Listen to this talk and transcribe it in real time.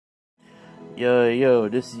Yo,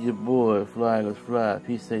 this is your boy, Fly Goes Fly,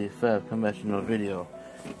 P85, come back to another video.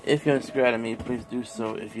 If you haven't subscribed to me, please do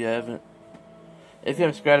so. If you haven't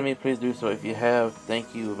subscribed to me, please do so. If you have,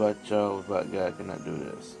 thank you. Without y'all, without God, I cannot do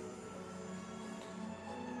this.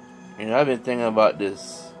 You know, I've been thinking about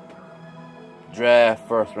this draft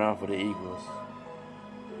first round for the Eagles.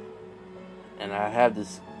 And I have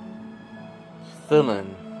this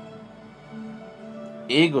feeling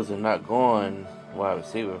Eagles are not going wide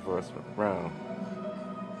receiver first round.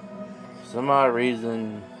 For some odd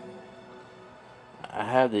reason, I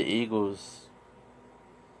have the Eagles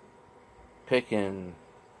picking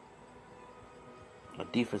a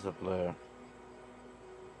defensive player,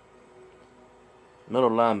 middle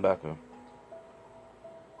linebacker.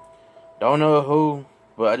 Don't know who,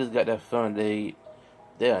 but I just got that feeling they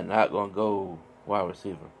are not gonna go wide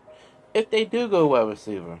receiver. If they do go wide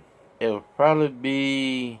receiver, it will probably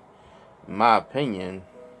be, in my opinion,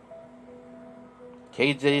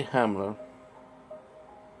 KJ Hamler,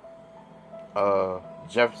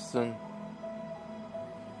 Jefferson,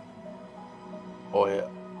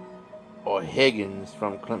 or Higgins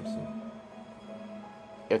from Clemson,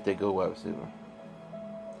 if they go wide receiver.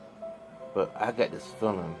 But I got this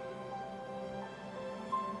feeling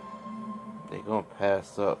they're gonna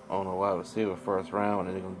pass up on a wide receiver first round,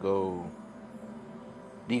 and they're gonna go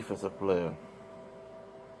defensive player.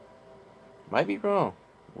 Might be wrong.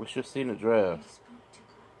 We should see in the draft.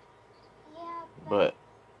 But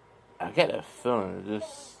I got that feeling.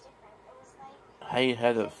 Just how you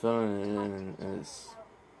have that feeling, and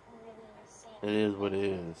it is what it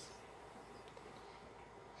is.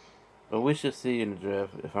 But we should see in the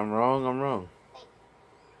draft. If I'm wrong, I'm wrong.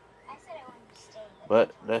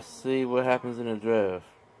 But let's see what happens in the draft.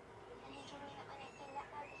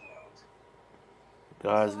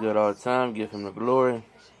 God's good all the time. Give him the glory.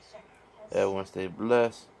 Everyone stay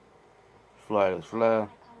blessed. Fly is fly.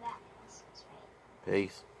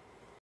 Peace.